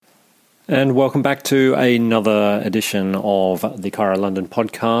And welcome back to another edition of the Chiro London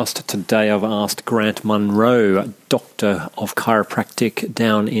podcast. Today I've asked Grant Munro, Doctor of Chiropractic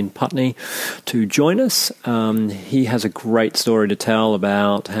down in Putney, to join us. He has a great story to tell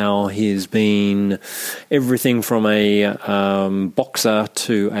about how he's been everything from a boxer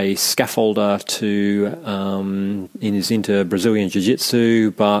to a scaffolder to he's into Brazilian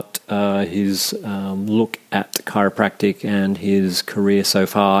Jiu-Jitsu, but his look at chiropractic and his career so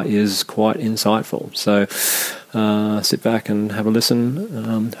far is quite insightful. So sit back and have a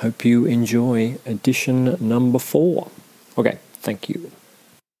listen. Hope you enjoy edition number 4. Okay, thank you.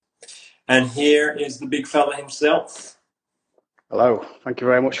 And here is the big fella himself. Hello, thank you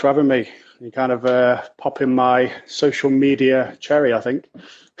very much for having me. You kind of popping my social media cherry, I think.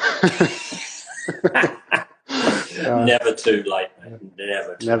 Never too late, man.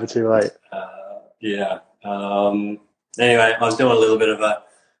 Never too late. Anyway, I was doing a little bit of a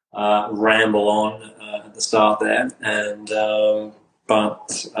ramble on at the start there, and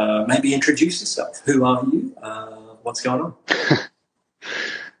but maybe introduce yourself. Who are you? What's going on?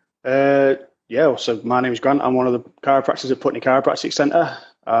 So my name's Grant. I'm one of the chiropractors at Putney Chiropractic Centre.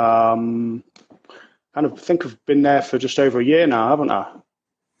 Kind of think I've been there for just over a year now, haven't I?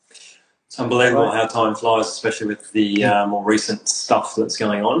 It's unbelievable how time flies, especially with the more recent stuff that's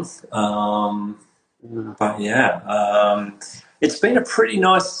going on. It's been a pretty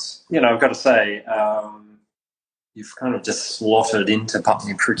nice, I've got to say, you've kind of just slotted into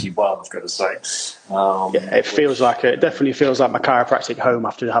Putney pretty well, I've got to say. It definitely feels like my chiropractic home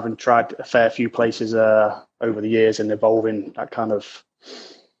after having tried a fair few places over the years and evolving that kind of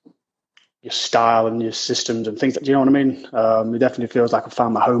your style and your systems and things. Do you know what I mean? It definitely feels like I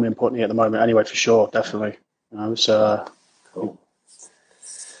found my home in Putney at the moment. Anyway, for sure, definitely. Cool.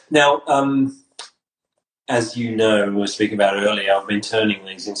 Now, as you know, we were speaking about earlier, I've been turning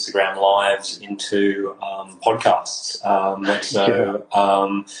these Instagram lives into podcasts.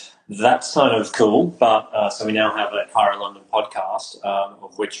 That's kind of cool. But so we now have a Chiro London podcast,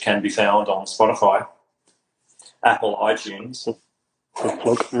 of which can be found on Spotify, Apple, iTunes. Good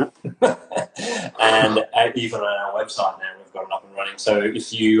plug. Yeah. And even on our website now, we've got it up and running. So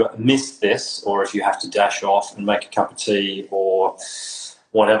if you missed this, or if you have to dash off and make a cup of tea or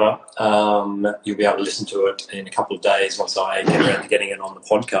whatever, you'll be able to listen to it in a couple of days once I get around to getting it on the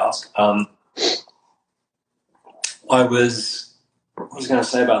podcast. What was going to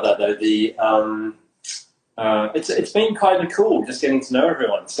say about that though? It's been kind of cool just getting to know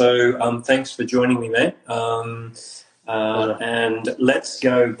everyone. So thanks for joining me, mate. And let's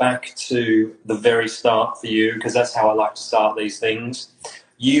go back to the very start for you, because that's how I like to start these things.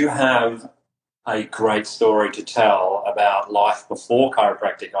 You have a great story to tell about life before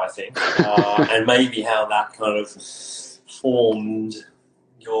chiropractic, I think, and maybe how that kind of formed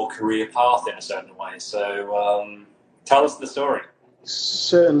your career path in a certain way. So tell us the story.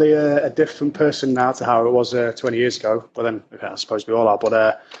 Certainly a different person now to how it was 20 years ago. But then I suppose we all are. But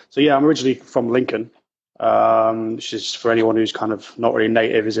I'm originally from Lincoln, which is, for anyone who's kind of not really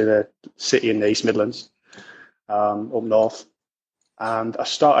native, is in a city in the East Midlands, up north. And I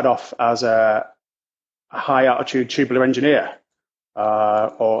started off as a high altitude tubular engineer,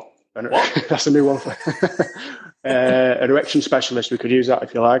 that's a new one. An erection specialist. We could use that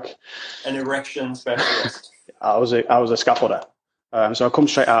if you like. An erection specialist. I was a scaffolder. So I come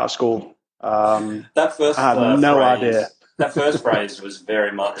straight out of school. That first I had no idea. That first phrase was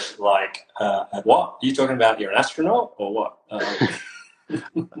very much like, what? Are you talking about you're an astronaut or what?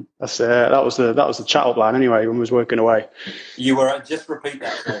 That was the chat up line anyway when I was working away. You were, just repeat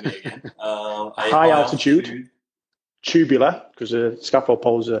that for me again. High altitude tubular, because the scaffold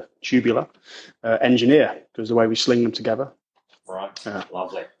poles are tubular. Engineer, because the way we sling them together. Right,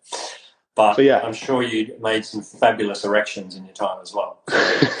 lovely. But so, I'm sure you made some fabulous erections in your time as well.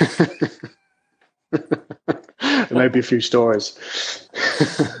 Maybe a few stories.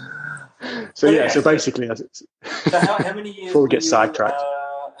 So basically, how many years before we get sidetracked,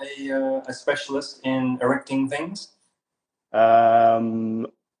 a specialist in erecting things?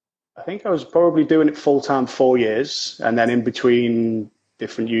 I think I was probably doing it full time 4 years, and then in between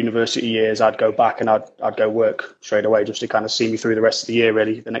different university years, I'd go back and I'd go work straight away just to kind of see me through the rest of the year,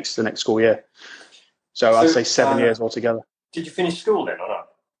 really, the next school year. So I'd say 7 years altogether. Did you finish school then or not?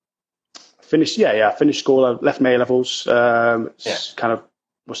 I finished school. I left my A-levels. Kind of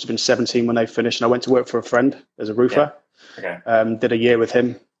must have been 17 when they finished, and I went to work for a friend as a roofer. Yeah. Okay. Did a year with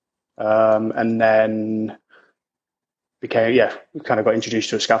him, and then we kind of got introduced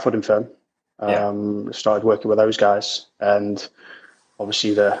to a scaffolding firm. Started working with those guys, and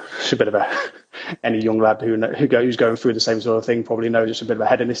obviously it's a bit of any young lad who's going through the same sort of thing probably knows it's a bit of a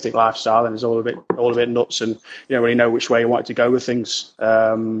hedonistic lifestyle, and it's all a bit nuts, and you don't really know which way you want to go with things.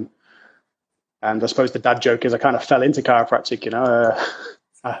 And I suppose the dad joke is I kind of fell into chiropractic.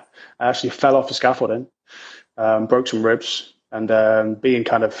 I actually fell off the scaffolding, broke some ribs, and being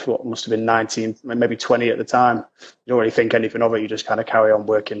kind of what must have been 19, maybe 20 at the time, you don't really think anything of it. You just kind of carry on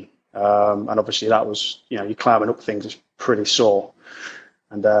working. And obviously that was, you're climbing up things, it's pretty sore.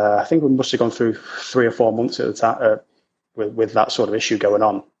 And I think we must have gone through 3 or 4 months at the time with that sort of issue going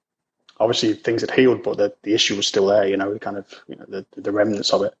on. Obviously things had healed, but the issue was still there, the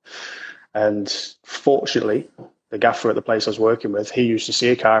remnants of it. And fortunately, the gaffer at the place I was working with, he used to see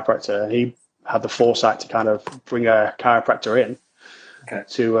a chiropractor, and he had the foresight to kind of bring a chiropractor in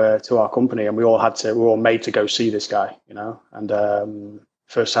to our company, and we were all made to go see this guy, And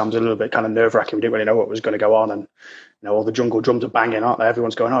first time was a little bit kind of nerve wracking. We didn't really know what was going to go on, and all the jungle drums are banging, aren't they?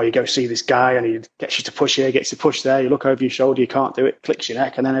 Everyone's going, "Oh, you go see this guy," and he gets you to push here, gets you to push there. You look over your shoulder, you can't do it, clicks your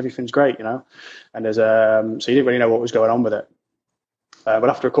neck, and then everything's great, And there's so you didn't really know what was going on with it. But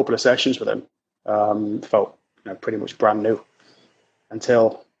after a couple of sessions with him, felt pretty much brand new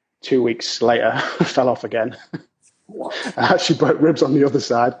until 2 weeks later fell off again. I actually broke ribs on the other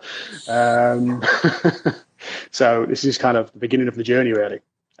side. So this is kind of the beginning of the journey, really.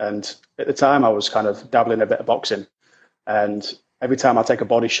 And at the time, I was kind of dabbling a bit of boxing, and every time I take a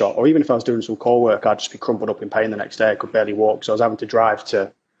body shot, or even if I was doing some core work, I'd just be crumpled up in pain the next day. I could barely walk, so I was having to drive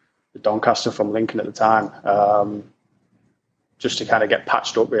to Doncaster from Lincoln at the time. Just to kind of get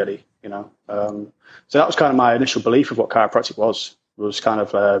patched up, really, So that was kind of my initial belief of what chiropractic was. It was kind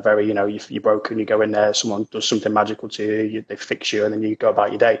of very, you're broken, you go in there, someone does something magical to you, they fix you, and then you go about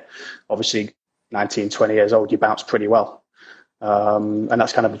your day. Obviously, 19, 20 years old, you bounce pretty well. And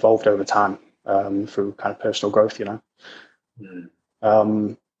that's kind of evolved over time through kind of personal growth,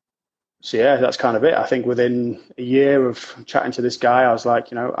 So yeah, that's kind of it. I think within a year of chatting to this guy, I was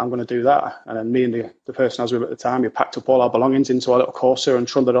like, I'm going to do that. And then me and the person I was with at the time, we packed up all our belongings into our little Corsa and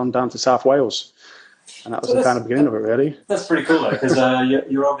trundled on down to South Wales. And that was the kind of beginning of it, really. That's pretty cool, though, because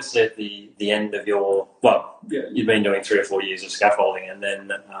you're obviously at the end of you've been doing 3 or 4 years of scaffolding, and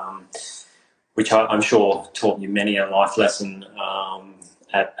then, which I'm sure taught you many a life lesson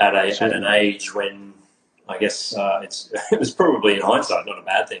at an age when, I guess it was probably in hindsight not a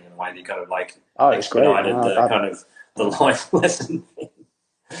bad thing in the way that you kind of expedited the life lesson thing.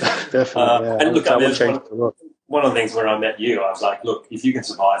 Definitely, yeah. And look, one of the things when I met you, I was like, look, if you can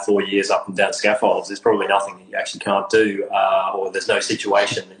survive 4 years up and down scaffolds, there's probably nothing that you actually can't do, or there's no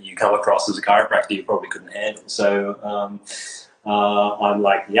situation that you come across as a chiropractor you probably couldn't handle. So I'm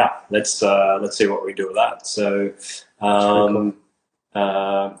like, yeah, let's see what we do with that. So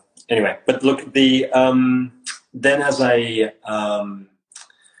anyway, but look, then as a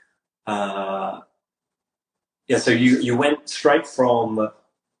so you went straight from.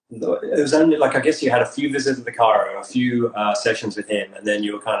 It was only I guess you had a few visits with the chiro, a few sessions with him, and then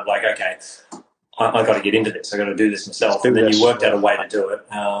you were kind of like, okay, I got to get into this. I got to do this myself. And then you worked out a way to do it,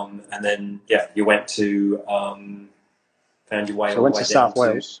 and then you went to found your way. So I went to South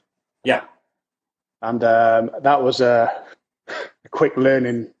Wales. Yeah, and that was a quick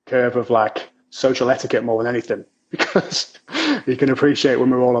learning curve of social etiquette more than anything, because you can appreciate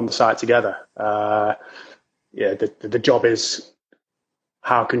when we're all on the site together. The job is,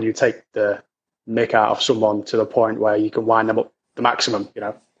 how can you take the mick out of someone to the point where you can wind them up the maximum,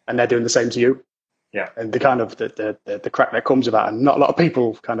 and they're doing the same to you. Yeah. And the kind of the crack that comes with that, and not a lot of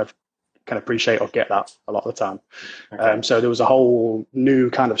people kind of can appreciate or get that a lot of the time. Okay. So there was a whole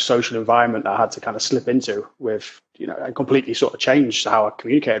new kind of social environment that I had to kind of slip into with, and completely sort of changed how I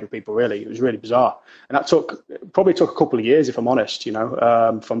communicated with people, really. It was really bizarre. And that probably took a couple of years, if I'm honest,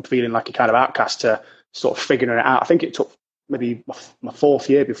 from feeling like a kind of outcast to sort of figuring it out. I think it took maybe my 4th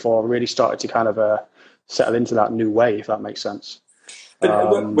year before I really started to kind of settle into that new way, if that makes sense.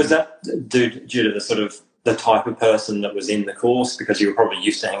 But was that due to the sort of the type of person that was in the course, because you were probably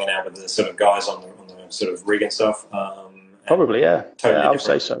used to hanging out with the sort of guys on the sort of rig and stuff? Probably, yeah. Totally I would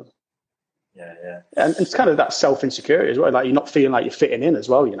say so. Yeah. And it's kind of that self-insecurity as well. Like, you're not feeling like you're fitting in as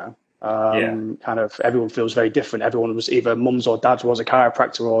well, Kind of everyone feels very different. Everyone was either mums or dads was a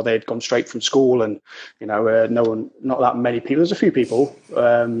chiropractor, or they'd gone straight from school, and not that many people. There's a few people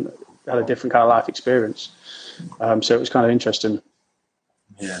had a different kind of life experience, so it was kind of interesting.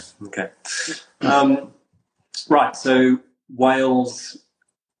 Yeah. Okay. Right. So Wales,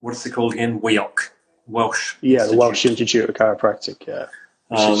 what is it called again? Welsh. Yeah, Institute. The Welsh Institute of Chiropractic. Yeah,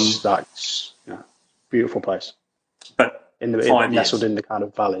 which is beautiful place. But nestled in the kind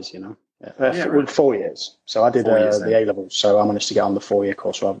of valleys, With 4 years. So I did 4 years the A levels. So I managed to get on the 4-year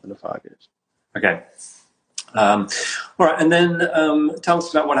course rather than the 5 years. Okay. All right, and then tell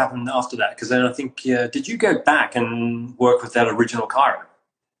us about what happened after that, because then I think, did you go back and work with that original chiro?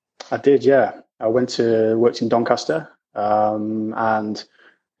 I did, yeah. I worked in Doncaster, and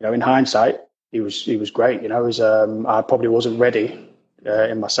in hindsight, he was great. I probably wasn't ready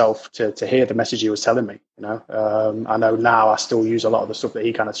in myself to hear the message he was telling me. I know now I still use a lot of the stuff that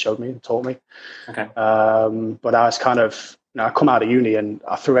he kind of showed me and taught me. Okay. But I was kind of, I come out of uni and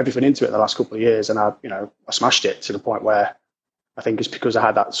I threw everything into it the last couple of years, and I smashed it to the point where I think it's because I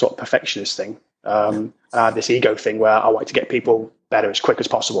had that sort of perfectionist thing. And I had this ego thing where I wanted to get people better as quick as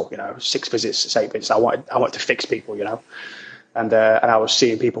possible. 6 visits, 8 visits. I wanted to fix people. And I was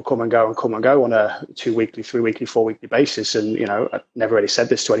seeing people come and go on a 2-weekly, 3-weekly, 4-weekly basis. And I never really said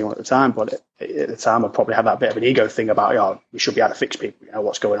this to anyone at the time, but at the time I probably had that bit of an ego thing about we should be able to fix people.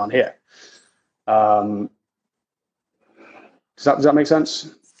 What's going on here? Does that make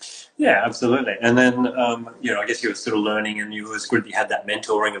sense? Yeah, absolutely. And then, I guess you were still learning, and it was good that you had that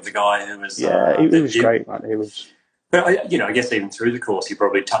mentoring of the guy who was... he was great, man. He was... But, I guess even through the course, you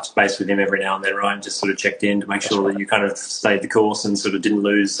probably touched base with him every now and then, right? And just sort of checked in to make sure that you kind of stayed the course and sort of didn't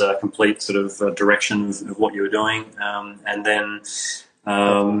lose complete sort of direction of what you were doing. And then,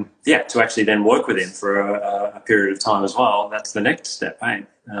 to actually then work with him for a period of time as well, that's the next step, eh?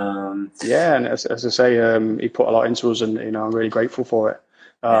 And as I say, he put a lot into us, and I'm really grateful for it.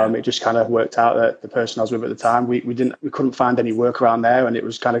 It just kind of worked out that the person I was with at the time, we couldn't find any work around there, and it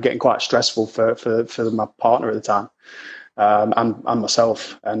was kind of getting quite stressful for my partner at the time, and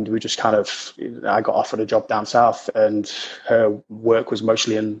myself. And we just kind of, I got offered a job down south, and her work was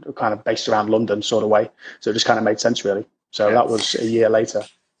mostly in kind of based around London sort of way, so it just kind of made sense really. So that was a year later.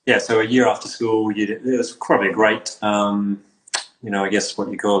 Yeah, so a year after school, it was probably a great, I guess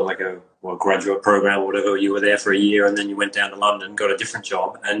what you call it, like a graduate program or whatever. You were there for a year, and then you went down to London, got a different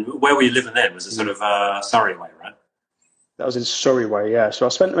job. And where were you living then? Was it sort of Surrey way, right? That was in Surrey way, yeah. So I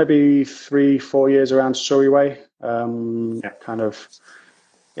spent maybe 3-4 years around Surrey way. Kind of,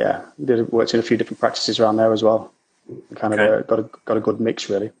 worked in a few different practices around there as well. Kind of got a good mix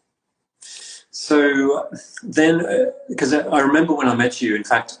really. So then, because I remember when I met you, in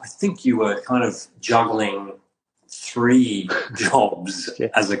fact, I think you were kind of juggling 3 jobs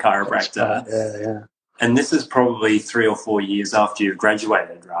as a chiropractor. Yeah. And this is probably 3 or 4 years after you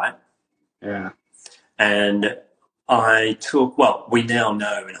graduated, right? Yeah. And we now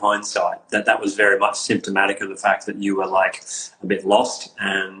know in hindsight that was very much symptomatic of the fact that you were like a bit lost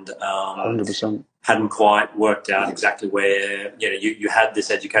and 100%. Hadn't quite worked out exactly where, you had this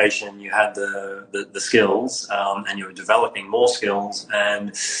education, you had the skills, and you were developing more skills,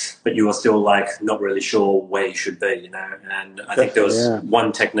 but you were still like not really sure where you should be, And I think there was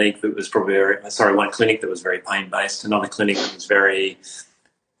one technique that was one clinic that was very pain-based, another clinic that was very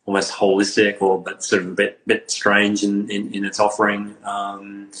almost holistic, but sort of a bit strange in its offering.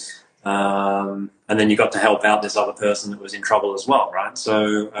 And then you got to help out this other person that was in trouble as well, right?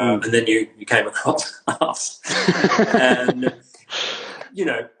 So, and then you came across us. And,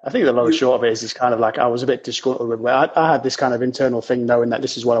 I think the long and short of it is kind of like I was a bit disgruntled with where I had this kind of internal thing knowing that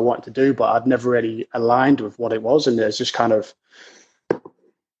this is what I wanted to do, but I'd never really aligned with what it was. And there's just kind of,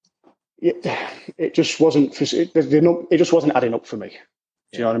 it just wasn't adding up for me.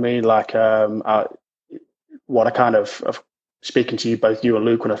 Do you know what I mean? Like, what I kind of speaking to you, both you and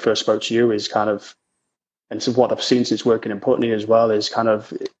Luke, when I first spoke to you, is kind of, and so what I've seen since working in Putney as well, is kind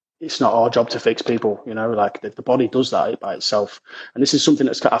of, it's not our job to fix people, like the body does that by itself. And this is something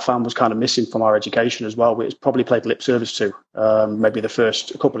that I found was kind of missing from our education as well. It's probably played lip service to maybe the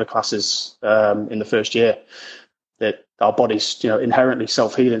first couple of classes in the first year, that our body's, inherently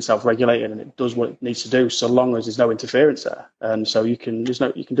self-healing, self-regulating, and it does what it needs to do so long as there's no interference there. And so you can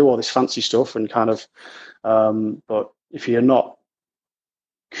do all this fancy stuff and kind of, but if you're not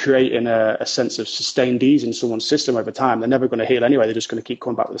creating a sense of sustained ease in someone's system over time, they're never going to heal anyway. They're just going to keep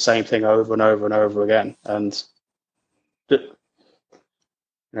coming back with the same thing over and over and over again. And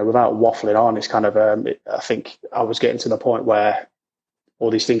without waffling on, it's kind of I think I was getting to the point where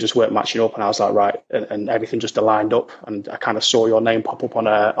all these things just weren't matching up, and I was like, right, and everything just aligned up. And I kind of saw your name pop up on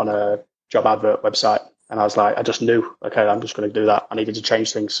a job advert website, and I was like, I just knew, okay, I'm just going to do that. I needed to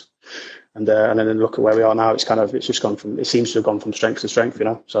change things. And then look at where we are now. It seems to have gone from strength to strength,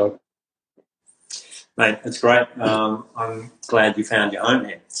 So, mate, it's great. I'm glad you found your home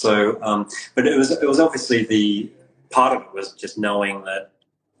here. So, but it was obviously the part of it was just knowing that,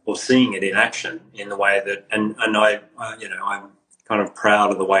 or seeing it in action in the way that, and I'm kind of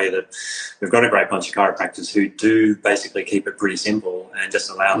proud of the way that we've got a great bunch of chiropractors who do basically keep it pretty simple and just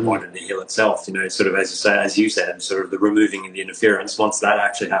allow the body to heal itself. You know, sort of as you said, sort of the removing of the interference. Once that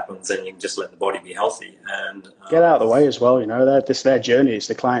actually happens, then you can just let the body be healthy and get out of the way as well. You know, their journey. It's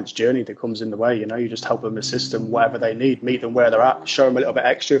the client's journey that comes in the way. You know, you just help them assist them whatever they need, meet them where they're at, show them a little bit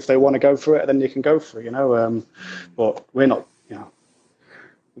extra if they want to go for it, then you can go for it. You know, but we're not. You know,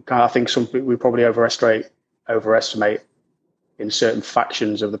 I think we probably overestimate in certain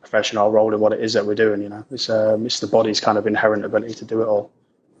factions of the professional role in what it is that we're doing. You know, it's the body's kind of inherent ability to do it all.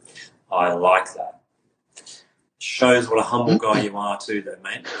 I like that. Shows what a humble guy you are too, though,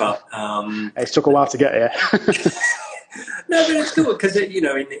 mate. But it took a while to get here. No, but it's cool because you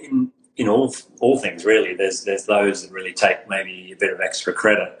know, in all things really, there's those that really take maybe a bit of extra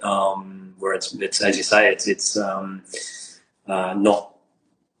credit. Where it's as you say, it's not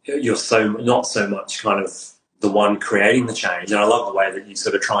not so much kind of the one creating the change. And I love the way that you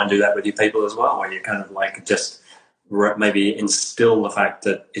sort of try and do that with your people as well, where you kind of like just maybe instill the fact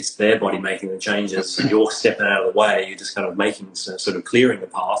that it's their body making the changes and you're stepping out of the way. You're just kind of making sort of clearing the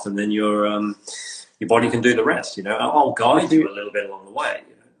path, and then your body can do the rest. You know, I'll guide you a little bit along the way.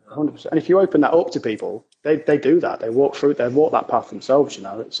 You know? 100%. And if you open that up to people, they do that. They walk that path themselves. You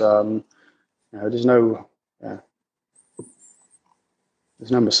know, it's you know,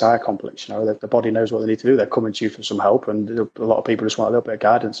 there's no messiah complex. You know, the body knows what they need to do. They're coming to you for some help, and a lot of people just want a little bit of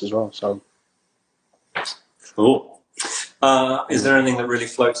guidance as well. So, cool. Is there anything that really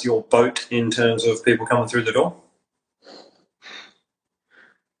floats your boat in terms of people coming through the door?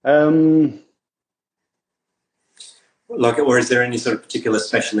 Like, or is there any sort of particular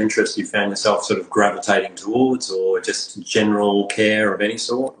special interest you found yourself sort of gravitating towards, or just general care of any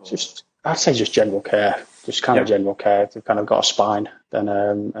sort? Or? I'd say just general care. Just kind of general care. They've kind of got a spine, then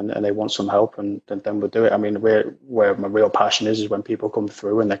and they want some help, and then we'll do it. I mean, where my real passion is when people come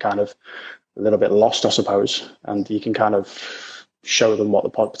through and they're kind of a little bit lost, I suppose, and you can kind of show them what the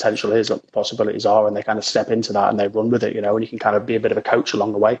potential is, what the possibilities are, and they kind of step into that and they run with it, you know, and you can kind of be a bit of a coach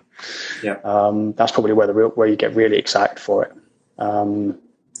along the way. Yeah. That's probably where you get really excited for it.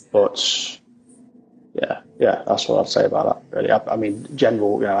 But yeah, that's what I'd say about that, really. I mean,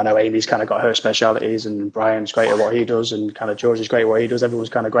 general, you know, I know Amy's kind of got her specialities, and Brian's great at what he does, and kind of George is great at what he does. Everyone's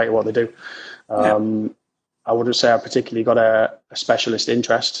kind of great at what they do. I wouldn't say I particularly got a specialist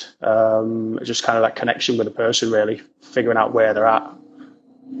interest. Just kind of that connection with the person, really, figuring out where they're at,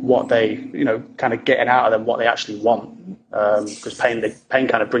 what they, you know, kind of getting out of them what they actually want. Because pain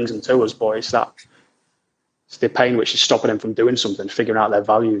kind of brings them to us, but it's the pain which is stopping them from doing something, figuring out their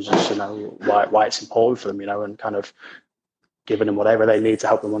values, you know, why it's important for them, you know, and kind of giving them whatever they need to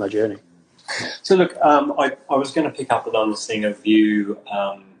help them on their journey. So look, I was going to pick up on this thing of you.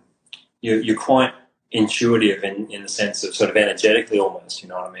 You're quite intuitive in the sense of sort of energetically almost, you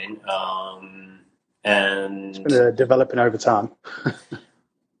know what I mean? And it's been developing over time.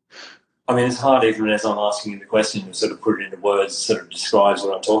 I mean, it's hard even as I'm asking you the question to sort of put it into words, sort of describes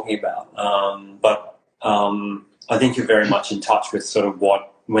what I'm talking about. But I think you're very much in touch with sort of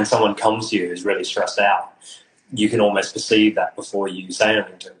when someone comes to you who's really stressed out, you can almost perceive that before you say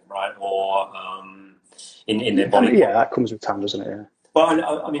anything to them, right? Or in their body. Yeah, that comes with time, doesn't it? Yeah.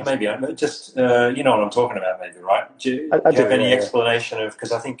 Well, I mean, maybe just you know what I'm talking about, maybe, right? Do you have any explanation of,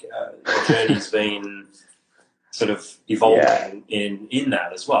 because I think the journey's been sort of evolving in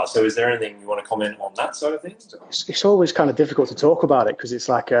that as well. So is there anything you want to comment on that side of things? It's always kind of difficult to talk about it because it's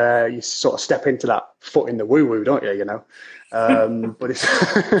like you sort of step into that foot in the woo-woo, don't you, you know? But it's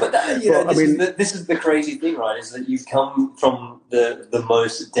this is the crazy thing, right, is that you've come from the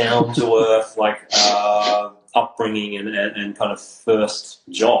most down-to-earth, like, upbringing and kind of first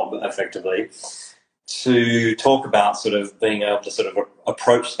job, effectively, to talk about sort of being able to sort of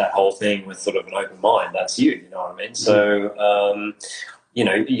approach that whole thing with sort of an open mind. That's you know what I mean? So, you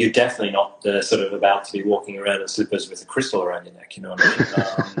know, you're definitely not sort of about to be walking around in slippers with a crystal around your neck, you know what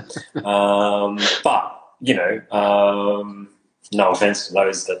I mean? But, you know, no offense to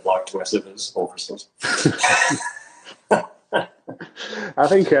those that like to wear slippers or crystals. I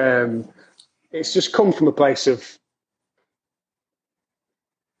think it's just come from a place of,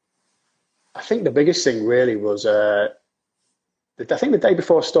 I think the biggest thing really was, I think the day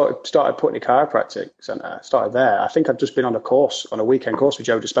before I started putting the chiropractic centre, started there, I think I'd just been on a weekend course with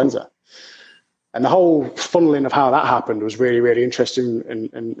Joe Dispenza. And the whole funneling of how that happened was really, really interesting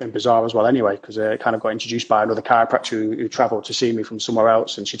and bizarre as well anyway, because it kind of got introduced by another chiropractor who travelled to see me from somewhere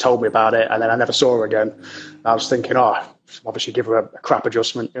else, and she told me about it, and then I never saw her again. And I was thinking, obviously give her a crap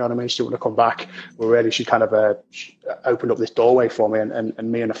adjustment, you know what I mean? She didn't want to come back. Well, really, she kind of opened up this doorway for me,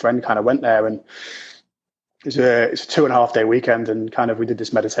 and me and a friend kind of went there, and it's a 2.5 day weekend, and kind of we did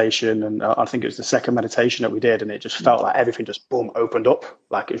this meditation, and I think it was the second meditation that we did, and it just felt like everything just boom opened up.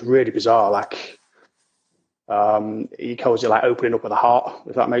 Like it's really bizarre. Like he calls it like opening up of the heart,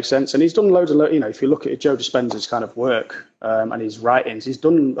 if that makes sense. And he's done loads of, if you look at Joe Dispenza's kind of work and his writings, he's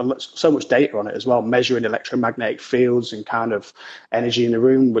done so much data on it as well, measuring electromagnetic fields and kind of energy in the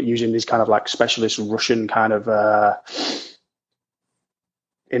room, but using these kind of like specialist Russian kind of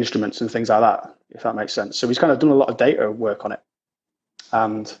instruments and things like that, if that makes sense. So he's kind of done a lot of data work on it,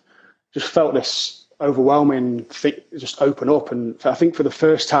 and just felt this overwhelming thing just open up. And I think for the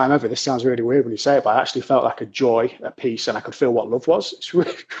first time ever, this sounds really weird when you say it, but I actually felt like a joy, a peace, and I could feel what love was. It's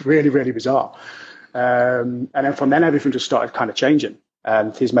really, really, really bizarre. And then from then, everything just started kind of changing.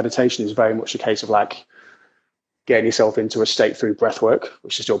 And his meditation is very much a case of like getting yourself into a state through breath work,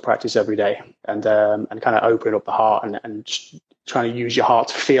 which I still practice every day, and kind of opening up the heart and just trying to use your heart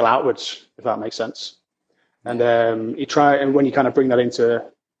to feel outwards, if that makes sense. And when you kind of bring that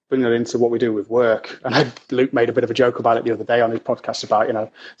into what we do with work. And Luke made a bit of a joke about it the other day on his podcast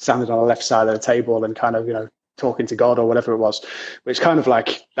about, standing on the left side of the table and kind of, talking to God or whatever it was. But it's kind of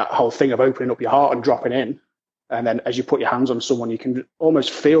like that whole thing of opening up your heart and dropping in. And then as you put your hands on someone, you can almost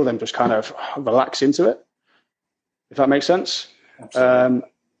feel them just kind of relax into it, if that makes sense. And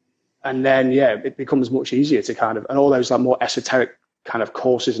then, it becomes much easier to kind of, and all those like more esoteric kind of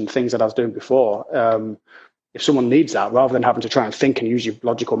courses and things that I was doing before, if someone needs that, rather than having to try and think and use your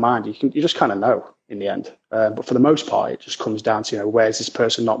logical mind, you just kind of know in the end. But for the most part, it just comes down to, where's this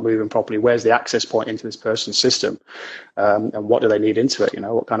person not moving properly? Where's the access point into this person's system? And what do they need into it?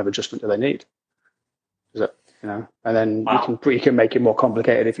 What kind of adjustment do they need? Is it, and then you can make it more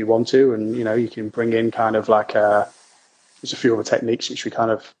complicated if you want to. And, you can bring in kind of like, there's a few other techniques which we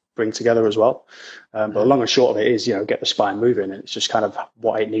kind of bring together as well. But the long and short of it is, get the spine moving, and it's just kind of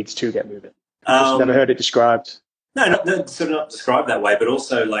what it needs to get moving. I've never heard it described. No, sort of not described that way, but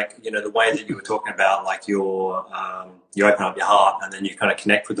also like, the way that you were talking about, like you open up your heart and then you kind of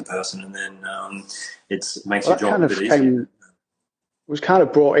connect with the person, and then it makes your job a bit easier. Was kind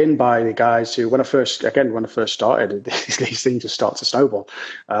of brought in by the guys who, when I first started, these things just start to snowball.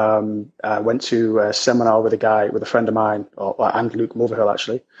 I went to a seminar with a friend of mine, and Luke Motherhill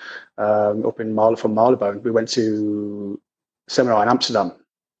actually, up in from Marylebone. We went to a seminar in Amsterdam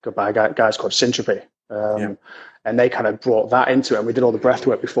by guys called Syntropy. And they kind of brought that into it, and we did all the breath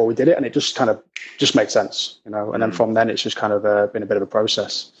work before we did it, and it just kind of just made sense, and then from then it's just kind of been a bit of a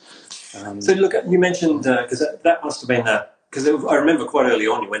process. So look, you mentioned, because that must have been that, because I remember quite early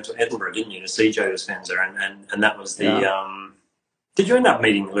on you went to Edinburgh, didn't you, to see Joe Dispenza, and that was the, did you end up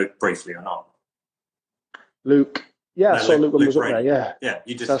meeting Luke briefly or not? Luke, I saw Luke when he was up there, Yeah,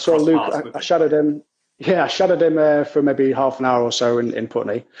 you just I saw Luke, I shadowed him. Yeah, I shadowed him for maybe half an hour or so in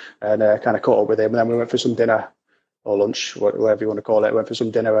Putney, and kind of caught up with him. And then we went for some dinner or lunch, whatever you want to call it. Went for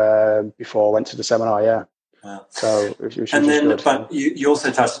some dinner before I went to the seminar. Yeah. Wow. So it was and then, good. But you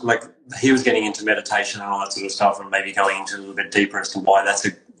also touched, like, he was getting into meditation and all that sort of stuff, and maybe going into a little bit deeper as to why that's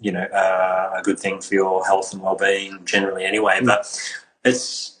a good thing for your health and well-being generally, anyway. But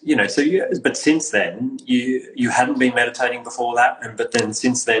it's but since then you hadn't been meditating before that, but then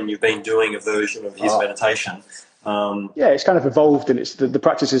since then you've been doing a version of his meditation. It's kind of evolved, and it's the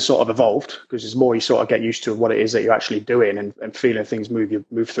practice has sort of evolved, because it's more you sort of get used to what it is that you're actually doing, and feeling things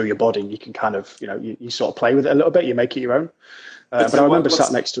move through your body. You can kind of you sort of play with it a little bit, you make it your own. But I remember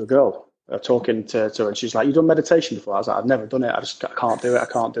sat next to a girl talking to her, and she's like, "You've done meditation before?" I was like, "I've never done it. I can't do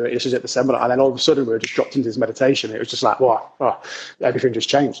it. This is at the seminar." And then all of a sudden we were just dropped into this meditation. It was just like, wow, everything just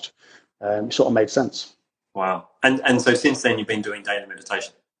changed. It sort of made sense. Wow. And so since then you've been doing daily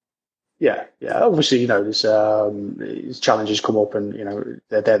meditation? Yeah. Obviously, these challenges come up, and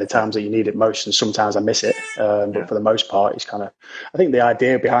they're the times that you need it most, and sometimes I miss it. But for the most part, it's kind of, I think the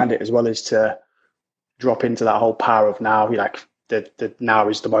idea behind it as well is to drop into that whole power of now. Like the now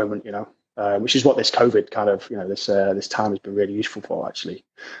is the moment, which is what this COVID kind of, this time has been really useful for, actually,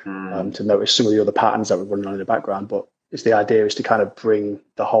 to notice some of the other patterns that were running on in the background. But the idea is to kind of bring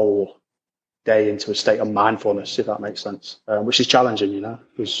the whole day into a state of mindfulness, if that makes sense, which is challenging,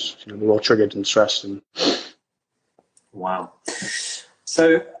 because we're all triggered and stressed. And wow.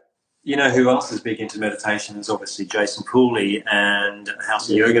 So, who else is big into meditation is obviously Jason Pooley and House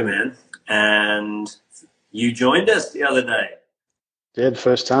of Yoga Man, and you joined us the other day. Did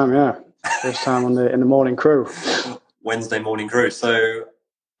first time in the morning crew. Wednesday morning crew. So,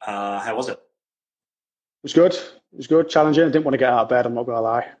 how was it? It was good. Challenging. I didn't want to get out of bed, I'm not gonna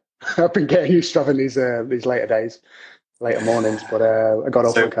lie. I've been getting used to having these later mornings, but I got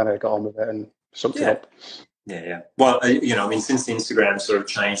up and kind of got on with it and sucked it up. Yeah. Well, I mean, since the Instagram sort of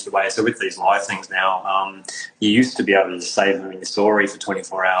changed the way, so with these live things now, you used to be able to just save them in your story for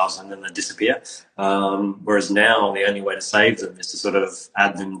 24 hours and then they disappear. Whereas now the only way to save them is to sort of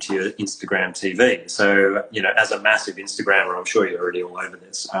add them to your Instagram TV. So, as a massive Instagrammer, I'm sure you're already all over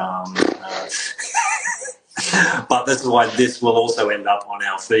this. But that's why this will also end up on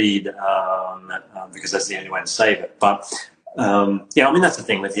our feed because that's the only way to save it. But I mean, that's the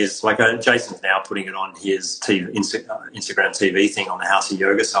thing with his, like Jason's now putting it on his Instagram TV thing on the House of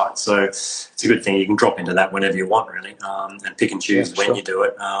Yoga site. So it's a good thing. You can drop into that whenever you want, really, and pick and choose when you do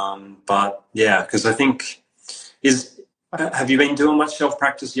it. But yeah, because I think have you been doing much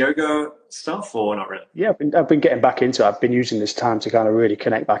self-practice yoga stuff or not really? Yeah, I've been getting back into it. I've been using this time to kind of really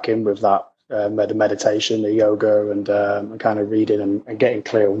connect back in with that. The meditation, the yoga, and kind of reading and getting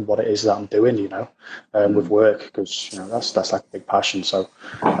clear on what it is that I'm doing, with work, because that's like a big passion. So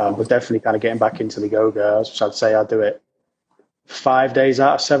we're definitely kind of getting back into the yoga. So I'd say I do it 5 days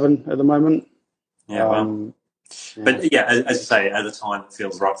out of 7 at the moment. Yeah, but yeah, as you say, at the time it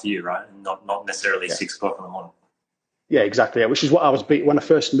feels right for you, right? And not necessarily 6 o'clock in the morning. Yeah, exactly. Which is what I was when I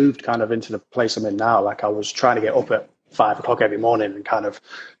first moved kind of into the place I'm in now. Like I was trying to get up at 5 o'clock every morning and kind of.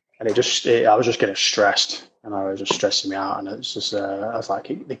 And I was just getting stressed, and I was just stressing me out. And it's just, I was like,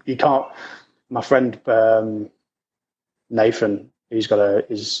 you can't. My friend Nathan, he's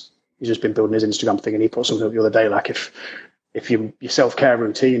just been building his Instagram thing, and he put something up the other day, like if your self-care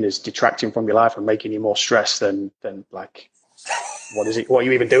routine is detracting from your life and making you more stressed, then like, what is it? What are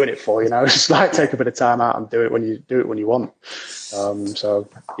you even doing it for? Just like take a bit of time out and do it when you want. So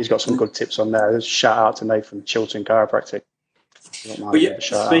he's got some good tips on there. Shout out to Nathan, Chilton Chiropractic. Well, yeah,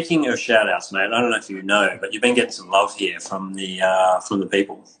 speaking of shout outs, mate, I don't know if you know, but you've been getting some love here from the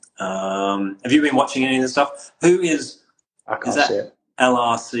people. Have you been watching any of this stuff? Who is I can't see it.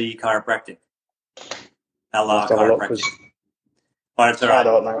 LRC Chiropractic? LR Chiropractic. Oh, it's all right. I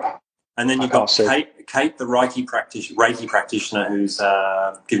don't know. And then you've got Kate, the Reiki practitioner, who's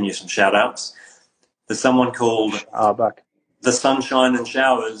giving you some shout outs. There's someone called The Sunshine and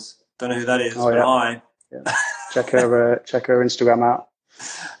Showers. Don't know who that is, but hi. Yeah. Check her Instagram out.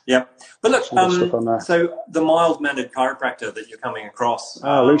 Yep. But look, so the mild-mannered chiropractor that you're coming across.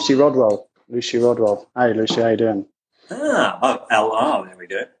 Lucy Rodwell. Hey, Lucy, how you doing? LR, there we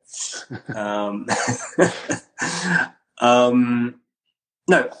go.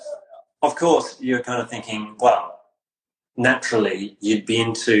 No, of course, you're kind of thinking, well, naturally, you'd be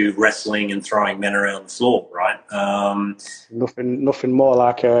into wrestling and throwing men around the floor, right? Nothing more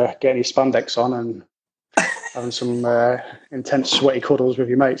like getting your spandex on and having some intense sweaty cuddles with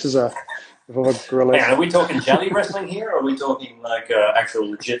your mates with other gorillas. Yeah, are we talking jelly wrestling here, or are we talking like actual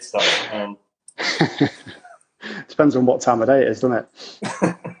legit stuff? Depends on what time of day it is, doesn't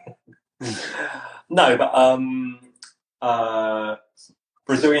it? No, but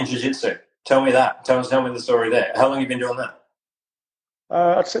Brazilian Jiu-Jitsu. Tell me that. Tell me the story there. How long have you been doing that?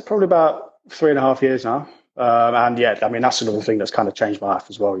 I'd say probably about 3.5 years now. And yeah, I mean, that's another thing that's kind of changed my life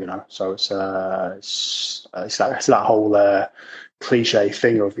as well, So it's that whole cliche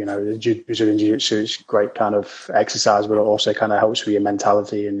thing of, the Brazilian Jiu-Jitsu is great kind of exercise, but it also kind of helps with your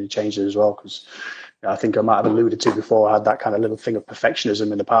mentality and changes as well. Because I think I might have alluded to before, I had that kind of little thing of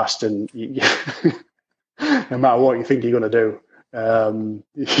perfectionism in the past, and no matter what you think you're going to do,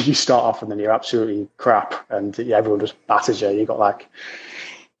 you start off and then you're absolutely crap, and everyone just batters you. You got like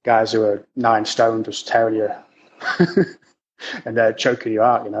guys who are 9 stone just tearing you and they're choking you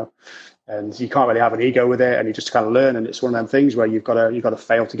out, and you can't really have an ego with it, and you just kind of learn. And it's one of them things where you've got to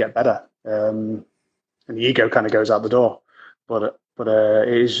fail to get better, and the ego kind of goes out the door. But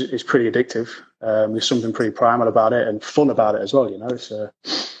it's pretty addictive. There's something pretty primal about it and fun about it as well. It's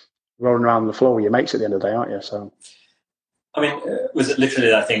rolling around the floor with your mates at the end of the day, aren't you? So, I mean, was it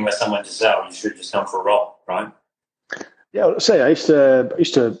literally that thing where someone just said, you should just come for a roll, right? Yeah, I used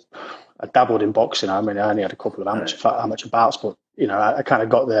to. I dabbled in boxing. I mean, I only had a couple of amateur bouts, but I kind of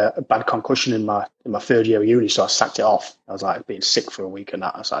got a bad concussion in my 3rd year of uni, so I sacked it off. I was like being sick for a week, and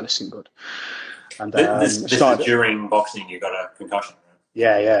that I was like, this isn't good. And this is during boxing, you got a concussion.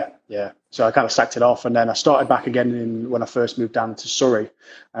 Yeah. So I kind of sacked it off, and then I started back again when I first moved down to Surrey.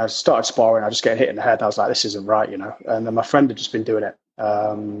 I started sparring. I just get hit in the head. And I was like, this isn't right, And then my friend had just been doing it.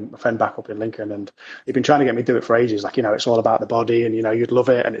 My friend back up in Lincoln, and he'd been trying to get me to do it for ages. Like, it's all about the body, and you'd love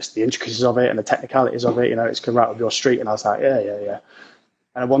it, and it's the intricacies of it and the technicalities of it. It's come right up your street. And I was like, yeah.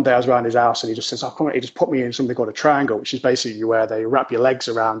 And one day I was around his house, and he just says, come on. He just put me in something called a triangle, which is basically where they wrap your legs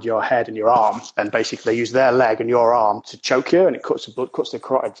around your head and your arm, and basically they use their leg and your arm to choke you, and it cuts the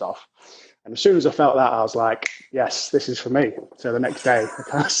carotids off. And as soon as I felt that, I was like, yes, this is for me. So the next day I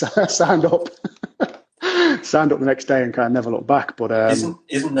kind of signed up. signed up the next day and kind of never looked back. But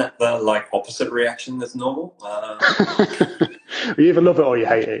isn't that the like opposite reaction that's normal? you either love it or you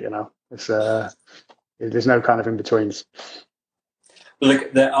hate it. You know, it's there's no kind of in betweens.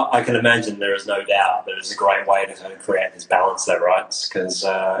 Look, I can imagine there is no doubt there is a great way to kind of create this balance, though, right? Because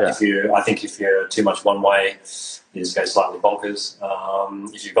if you're too much one way, you just go slightly bonkers.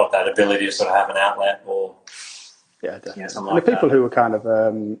 If you've got that ability to sort of have an outlet, or definitely. Something and like the people that. who are kind of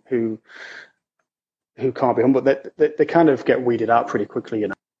who can't be humble, they kind of get weeded out pretty quickly, you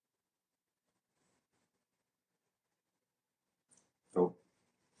know. Cool.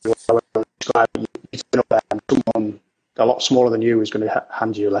 You turn up there and someone a lot smaller than you is going to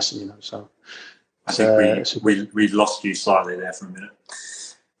hand you a lesson, you know. So I think we lost you slightly there for a minute.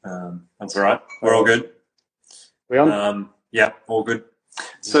 That's all right. We're all good. We on? Yeah, all good.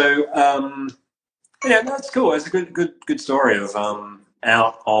 So yeah, that's cool. It's a good story of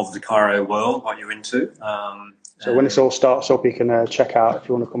out of the chiro world, what you're into. So when this all starts up, you can check out if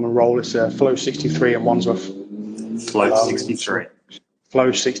you want to come and roll. It's Flow 63 in Wandsworth. Flow 63.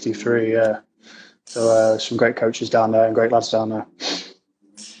 Flow 63, yeah. So some great coaches down there and great lads down there.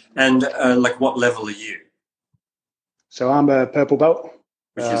 And like, what level are you? So I'm a purple belt.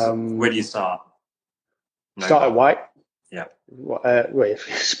 Which is, where do you start? Start at white. Yeah. Wait,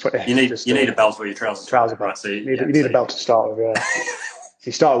 you need a belt for your trousers. Trouser belt. Right? So you need a belt to start with. Yeah.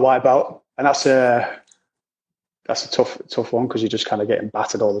 You start at white belt, and that's a tough one because you're just kind of getting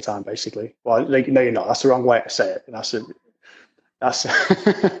battered all the time, basically. Well, no, you're not. That's the wrong way to say it. That's the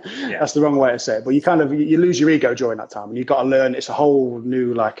wrong way to say it. But you lose your ego during that time, and you've got to learn. It's a whole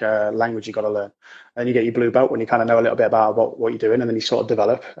new language you got to learn. And you get your blue belt when you kind of know a little bit about what you're doing, and then you sort of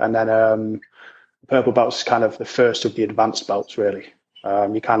develop. And then purple belt's kind of the first of the advanced belts, really.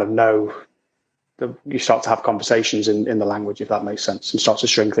 You kind of know. You start to have conversations in the language, if that makes sense, and start to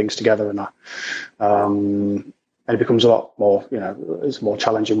string things together, and that. And it becomes a lot more. You know, it's more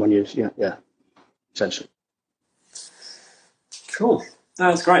challenging when essentially. Cool.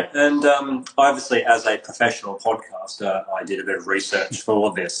 That's great. And obviously, as a professional podcaster, I did a bit of research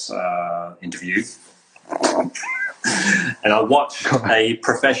for this interview. And I watched a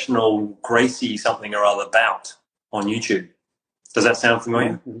professional Gracie something or other bout on YouTube. Does that sound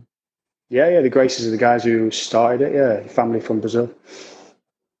familiar? Yeah. The Gracies are the guys who started it. Yeah, family from Brazil.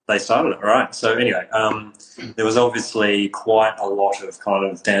 They started it, right? So anyway, there was obviously quite a lot of kind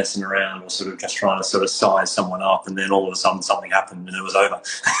of dancing around or sort of just trying to sort of size someone up, and then all of a sudden something happened and it was over.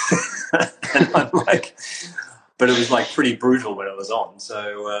 And I'm like, but it was like pretty brutal when it was on.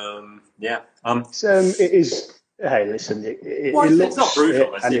 So yeah, it is. Hey, listen, it looks, it's not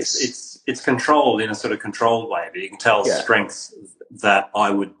brutal. It's controlled in a sort of controlled way, but you can tell strengths that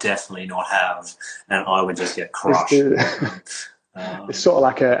I would definitely not have, and I would just get crushed. It's sort of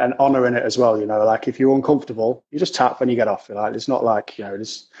like an honour in it as well, you know. Like if you're uncomfortable, you just tap and you get off. Like it's not like, you know,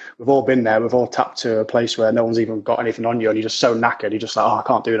 we've all been there. We've all tapped to a place where no one's even got anything on you, and you're just so knackered. You're just like, I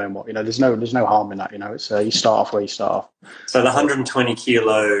can't do no more. You know, there's no harm in that. You know, it's you start off where you start off. So the 120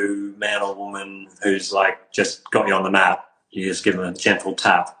 kilo man or woman who's like just got you on the mat, you just give them a gentle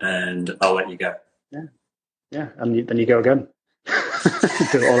tap, and I'll let you go. Yeah, and then you go again.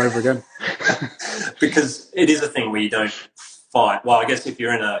 Do it all over again. Because it is a thing where you don't fight. Well, I guess if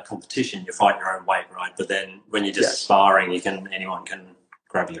you're in a competition, you fight your own weight, right? But then when you're just sparring, anyone can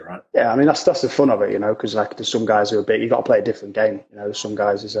grab you, right? Yeah, I mean that's the fun of it, you know, because like there's some guys who are big. You got to play a different game, you know. Some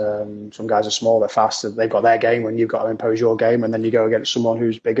guys are small, they're fast, they've got their game, and you've got to impose your game, and then you go against someone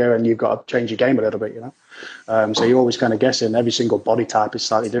who's bigger, and you've got to change your game a little bit, you know. So you're always kind of guessing. Every single body type is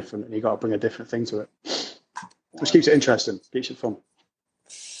slightly different, and you've got to bring a different thing to it, which keeps it interesting, keeps it fun.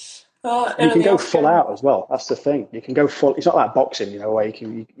 You can go full out as well. That's the thing. You can go full. It's not like boxing, you know, where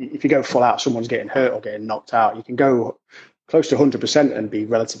if you go full out, someone's getting hurt or getting knocked out. You can go close to 100% and be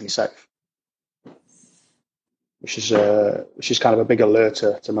relatively safe, which is kind of a big alert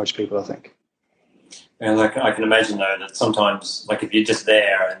to most people, I think. And like I can imagine though that sometimes, like if you're just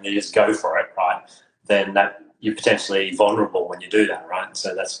there and you just go for it, right, then that you're potentially vulnerable when you do that, right?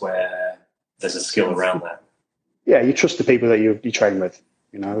 So that's where there's a skill around that. Yeah, you trust the people that you train with.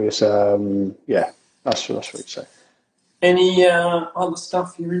 You know, it's that's what you say. Any other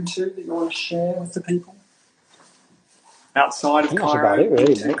stuff you're into that you want to share with the people outside of chiro? That's about it,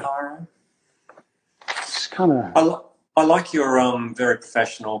 really, mate. Chiro? It's kind of. I like your very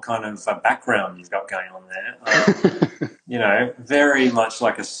professional kind of background you've got going on there. You know, very much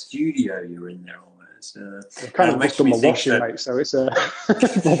like a studio you're in there almost. Kind of makes me think washing, mate. So it's my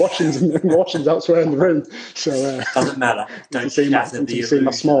washing's elsewhere in the room. So doesn't matter. Don't see my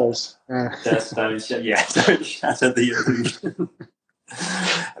smalls. Don't shatter the illusion.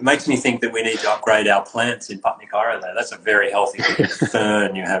 It makes me think that we need to upgrade our plants in Putney Chiro there. That's a very healthy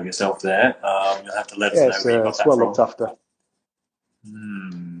fern you have yourself there. You'll have to let us know where you got it's that well from. looked after.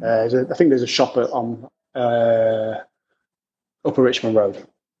 Mm. I think there's a shop on Upper Richmond Road.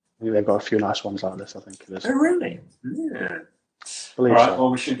 They've got a few nice ones like this, I think. Oh, really? Yeah. All right, well,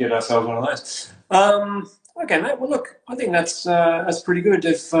 we should get ourselves one of those. Okay, mate. Well, look, I think that's pretty good.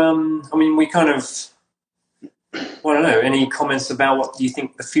 If we kind of, I don't know. Any comments about what you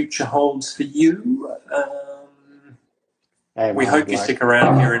think the future holds for you? We hope you stick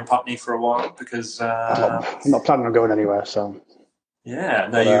around here in Putney for a while because I'm not planning on going anywhere. So yeah,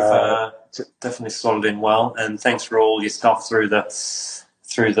 no, you've definitely slotted in well, and thanks for all your stuff through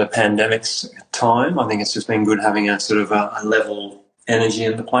the pandemic's time. I think it's just been good having a sort of a level energy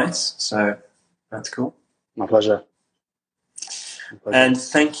in the place. So that's cool. My pleasure. And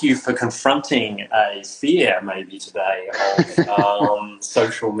thank you for confronting a fear maybe today of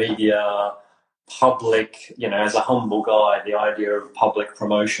social media, public, as a humble guy, the idea of public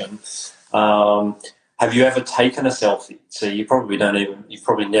promotion. Have you ever taken a selfie? So you've probably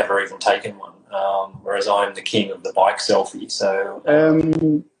never even taken one, whereas I'm the king of the bike selfie. So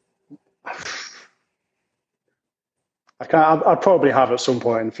I'd probably have at some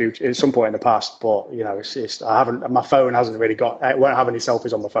point in the future, at some point in the past, but I haven't. My phone hasn't really got. I won't have any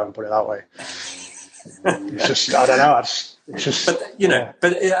selfies on my phone. Put it that way. It's just, I don't know. It's just.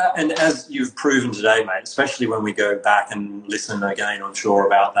 And as you've proven today, mate, especially when we go back and listen again, I'm sure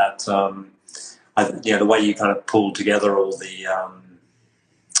about that. The way you kind of pulled together all the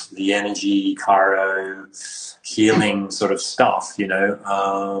energy, chiro, healing sort of stuff,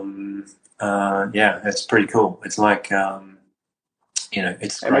 it's pretty cool. It's like,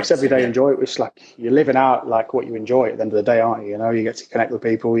 it's it makes every day enjoy it. It's like you're living out like what you enjoy at the end of the day, aren't you? You get to connect with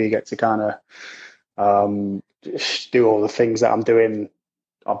people. You get to kind of do all the things that I'm doing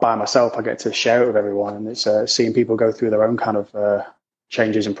by myself. I get to share it with everyone, and it's seeing people go through their own kind of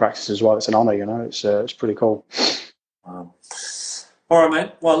changes and practice as well. It's an honor, it's pretty cool. All right,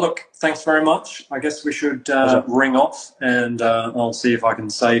 mate. Well, look, thanks very much. I guess we should ring off, and I'll see if I can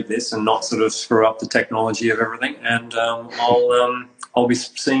save this and not sort of screw up the technology of everything. And I'll be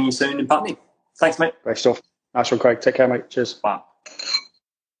seeing you soon in Putney. Thanks, mate. Great stuff. Nice one, Craig. Take care, mate. Cheers. Bye.